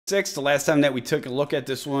6th. The last time that we took a look at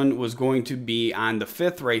this one was going to be on the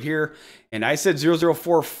 5th right here. And I said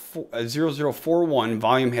 0041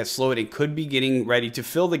 volume has slowed and could be getting ready to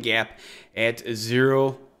fill the gap at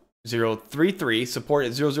 0033, support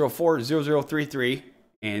at 004, 0033,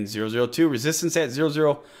 and 002, resistance at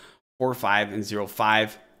 0045 and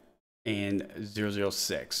 05 and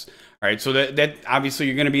 006. All right, so that obviously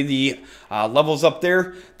you're going to be the levels up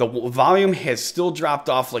there. The volume has still dropped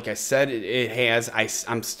off, like I said, it has.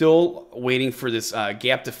 I'm still waiting for this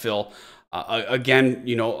gap to fill. Again,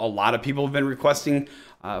 you know, a lot of people have been requesting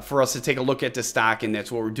for us to take a look at the stock, and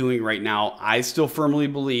that's what we're doing right now. I still firmly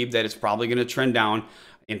believe that it's probably going to trend down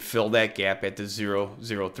and fill that gap at the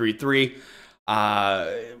 0033.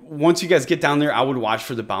 Once you guys get down there, I would watch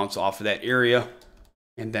for the bounce off of that area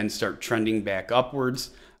and then start trending back upwards.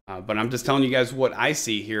 But I'm just telling you guys what I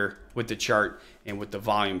see here with the chart and with the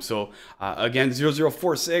volume. So again,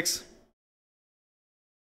 0046.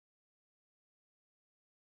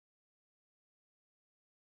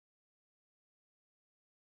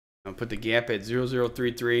 I'll put the gap at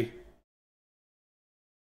 0033.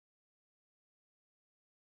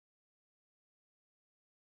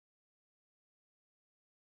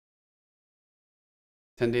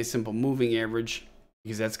 Ten-day simple moving average,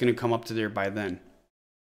 because that's going to come up to there by then.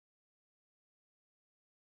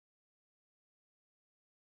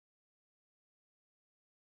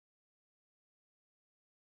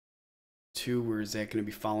 Where is that going to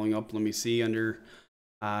be following up? Let me see, under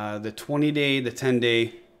the 20-day, the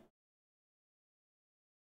 10-day.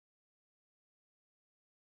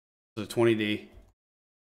 So the 20-day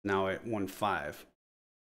now at 1.5.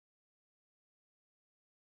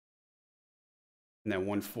 And that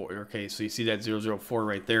 1.4. Okay, so you see that 004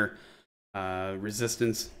 right there.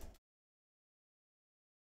 Resistance.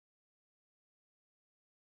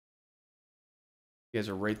 You guys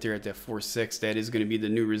are right there at that 4.6. That is going to be the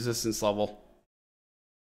new resistance level.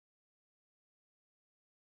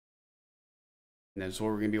 And that's what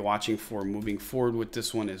we're going to be watching for moving forward with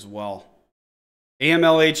this one as well.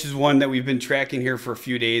 AMLH is one that we've been tracking here for a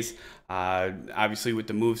few days, obviously with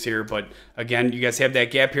the moves here. But again, you guys have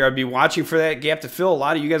that gap here. I'd be watching for that gap to fill. A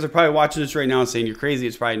lot of you guys are probably watching this right now and saying you're crazy.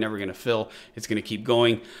 It's probably never going to fill. It's going to keep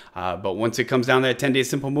going. But once it comes down to that 10-day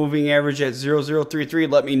simple moving average at 0033,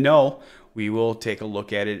 let me know. We will take a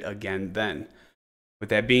look at it again then. With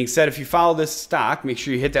that being said, if you follow this stock, make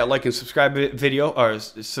sure you hit that like and subscribe video or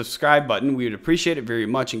subscribe button. We would appreciate it very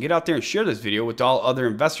much. And get out there and share this video with all other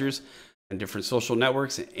investors and different social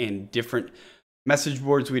networks and different message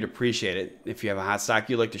boards. We'd appreciate it. If you have a hot stock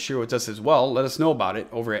you'd like to share with us as well, let us know about it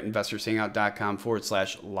over at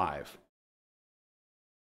investorshangout.com/live.